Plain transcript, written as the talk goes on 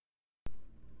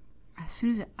As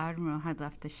soon as the admiral had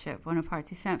left the ship,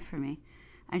 Bonaparte sent for me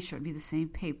and showed me the same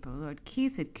paper Lord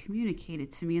Keith had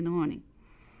communicated to me in the morning.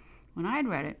 When I had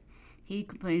read it, he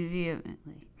complained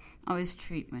vehemently of his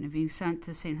treatment of being sent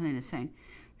to St. Helena, saying,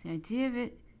 "The idea of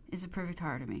it is a perfect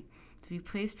horror to me. To be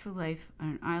placed for life on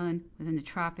an island within the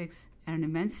tropics at an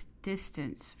immense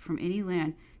distance from any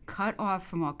land, cut off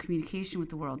from all communication with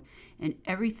the world, and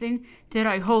everything that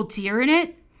I hold dear in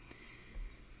it.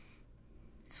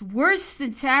 It's worse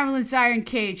than Tamerlane's iron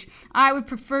cage. I would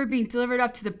prefer being delivered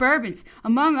up to the Bourbons,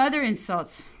 among other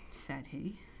insults," said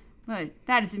he. "But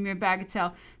that is a mere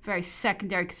bagatelle, very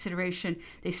secondary consideration.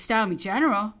 They style me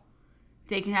general.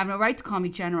 They can have no right to call me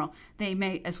general. They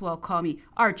may as well call me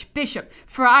archbishop,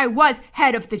 for I was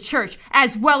head of the church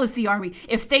as well as the army.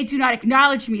 If they do not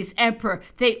acknowledge me as emperor,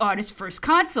 they ought as first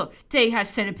consul. They have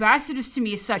sent ambassadors to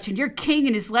me as such, and your king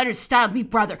in his letters styled me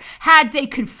brother. Had they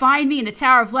confined me in the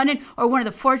Tower of London or one of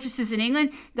the fortresses in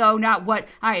England, though not what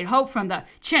I had hoped from the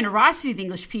generosity of the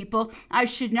English people, I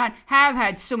should not have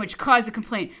had so much cause of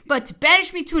complaint. But to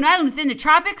banish me to an island within the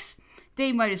tropics,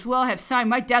 they might as well have signed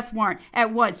my death warrant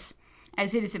at once,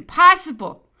 as it is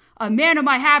impossible a man of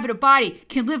my habit of body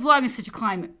can live long in such a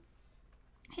climate."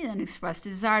 He then expressed a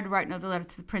desire to write another letter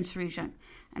to the Prince Regent,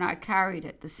 and I carried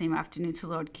it the same afternoon to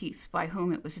Lord Keith, by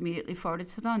whom it was immediately forwarded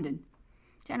to London.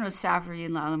 General Savary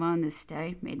and Lalemant this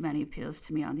day made many appeals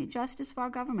to me on the injustice of our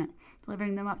government,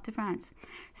 delivering them up to France,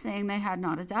 saying they had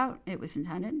not a doubt it was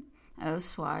intended,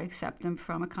 elsewise except them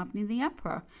from accompanying the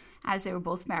emperor, as they were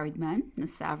both married men, and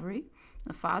Savary,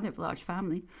 the father of a large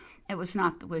family. It was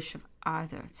not the wish of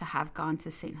either to have gone to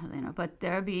St. Helena, but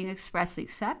their being expressly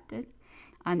accepted,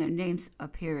 and their names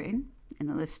appearing in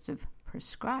the list of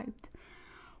prescribed,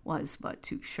 was but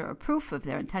too sure a proof of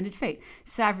their intended fate.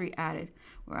 Savary added,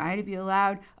 "Were I to be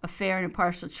allowed a fair and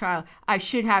impartial trial, I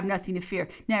should have nothing to fear,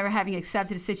 never having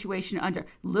accepted a situation under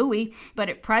Louis, but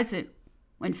at present,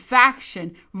 when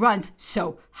faction runs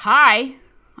so high,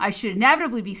 I should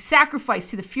inevitably be sacrificed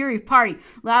to the fury of party.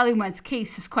 Lalemant's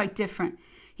case is quite different.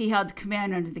 He held the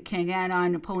command under the king, and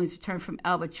on Napoleon's return from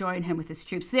Elba joined him with his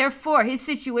troops. Therefore, his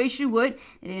situation would,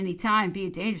 at any time, be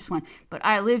a dangerous one. But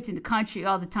I lived in the country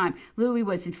all the time. Louis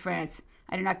was in France.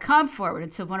 I did not come forward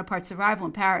until Bonaparte's arrival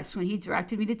in Paris, when he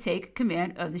directed me to take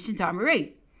command of the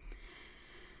gendarmerie."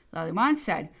 Lalemant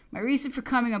said, "My reason for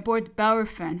coming on board the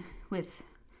Bellerophon with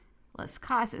Las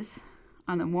Casas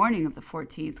on the morning of the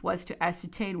 14th was to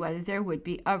ascertain whether there would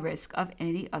be a risk of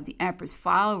any of the emperor's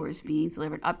followers being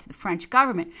delivered up to the French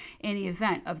government in the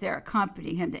event of their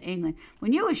accompanying him to England.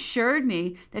 When you assured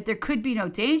me that there could be no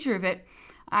danger of it,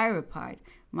 I replied,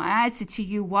 my answer to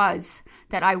you was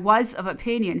that I was of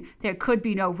opinion there could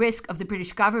be no risk of the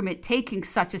British government taking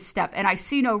such a step, and I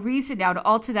see no reason now to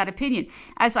alter that opinion.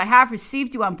 As I have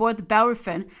received you on board the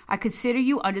Bellerophon, I consider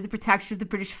you under the protection of the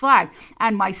British flag,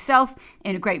 and myself,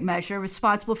 in a great measure,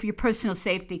 responsible for your personal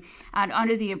safety, and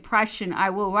under the impression I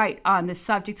will write on this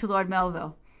subject to Lord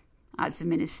Melville, as the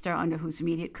minister under whose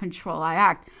immediate control I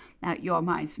act, that your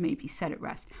minds may be set at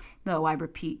rest, though, I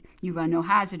repeat, you run no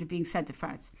hazard of being sent to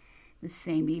France." The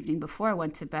same evening, before I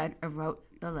went to bed, I wrote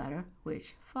the letter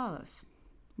which follows.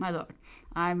 "My lord,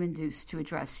 I am induced to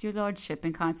address your lordship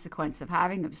in consequence of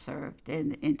having observed in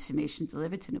the intimation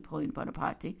delivered to Napoleon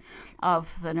Bonaparte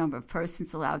of the number of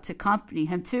persons allowed to accompany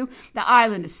him to the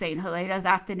island of St. Helena,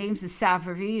 that the names of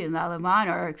Savary and Lalemant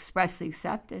are expressly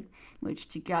accepted, which,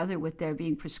 together with their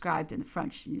being prescribed in the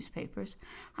French newspapers,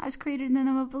 has created in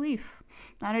them a belief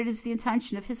that it is the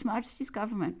intention of His Majesty's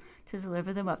government to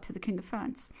deliver them up to the King of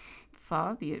France.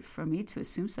 Far be it from me to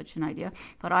assume such an idea,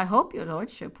 but I hope your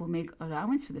lordship will make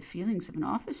allowance for the feelings of an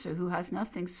officer who has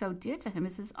nothing so dear to him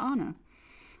as his honor,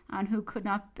 and who could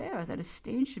not bear that a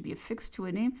stain should be affixed to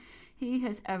a name he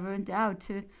has ever endowed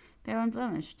to bear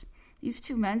unblemished. These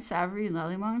two men, Savary and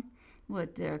Lalemant,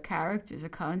 what their characters or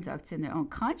conduct in their own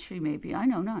country may be, I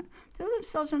know not, throw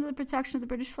themselves under the protection of the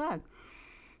British flag.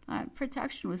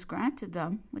 Protection was granted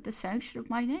them with the sanction of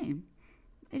my name.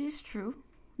 It is true,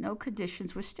 no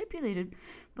conditions were stipulated,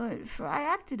 but for I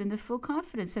acted in the full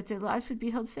confidence that their lives would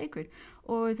be held sacred,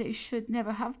 or they should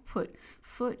never have put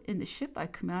foot in the ship I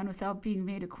command without being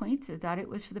made acquainted that it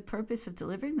was for the purpose of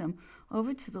delivering them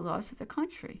over to the laws of the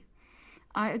country.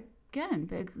 I again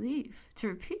beg leave to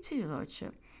repeat to your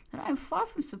lordship that I am far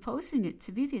from supposing it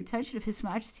to be the intention of His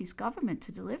Majesty's government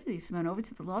to deliver these men over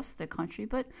to the laws of their country,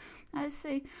 but as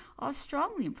they are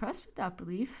strongly impressed with that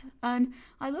belief, and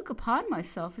I look upon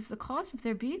myself as the cause of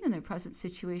their being in their present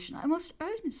situation, I most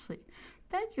earnestly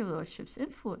beg your lordship's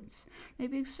influence may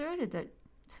be exerted that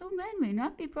two men may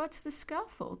not be brought to the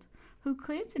scaffold who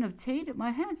claimed and obtained at my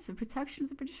hands the protection of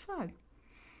the British flag.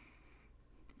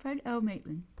 Fred L.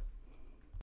 Maitland.